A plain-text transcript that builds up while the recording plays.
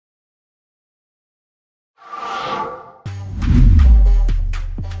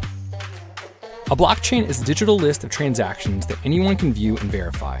A blockchain is a digital list of transactions that anyone can view and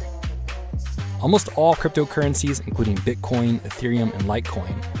verify. Almost all cryptocurrencies, including Bitcoin, Ethereum, and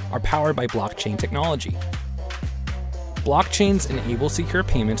Litecoin, are powered by blockchain technology. Blockchains enable secure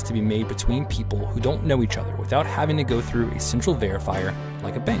payments to be made between people who don't know each other without having to go through a central verifier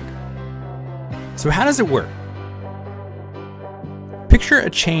like a bank. So how does it work? Picture a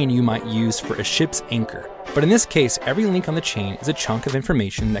chain you might use for a ship's anchor, but in this case, every link on the chain is a chunk of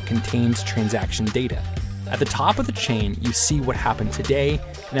information that contains transaction data. At the top of the chain, you see what happened today,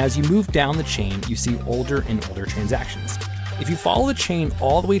 and as you move down the chain, you see older and older transactions. If you follow the chain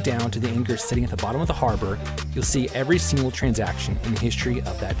all the way down to the anchor sitting at the bottom of the harbor, you'll see every single transaction in the history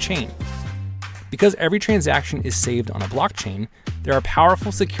of that chain. Because every transaction is saved on a blockchain, there are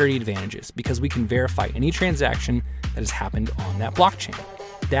powerful security advantages because we can verify any transaction that has happened on that blockchain.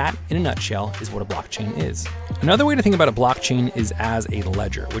 That, in a nutshell, is what a blockchain is. Another way to think about a blockchain is as a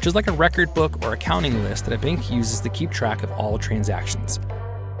ledger, which is like a record book or accounting list that a bank uses to keep track of all transactions.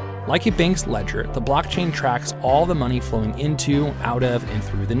 Like a bank's ledger, the blockchain tracks all the money flowing into, out of, and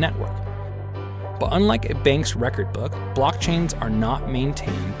through the network. But unlike a bank's record book, blockchains are not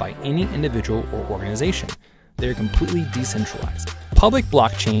maintained by any individual or organization. They are completely decentralized. Public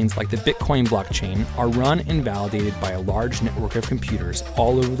blockchains like the Bitcoin blockchain are run and validated by a large network of computers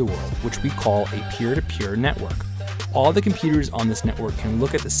all over the world, which we call a peer-to-peer network. All the computers on this network can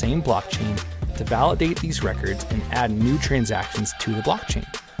look at the same blockchain to validate these records and add new transactions to the blockchain.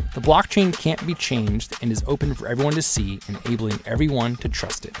 The blockchain can't be changed and is open for everyone to see, enabling everyone to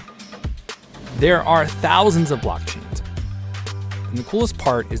trust it. There are thousands of blockchains. And the coolest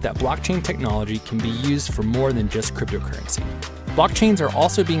part is that blockchain technology can be used for more than just cryptocurrency. Blockchains are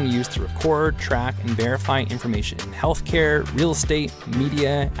also being used to record, track, and verify information in healthcare, real estate,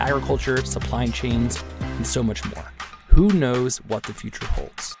 media, agriculture, supply chains, and so much more. Who knows what the future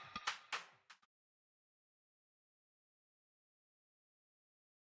holds?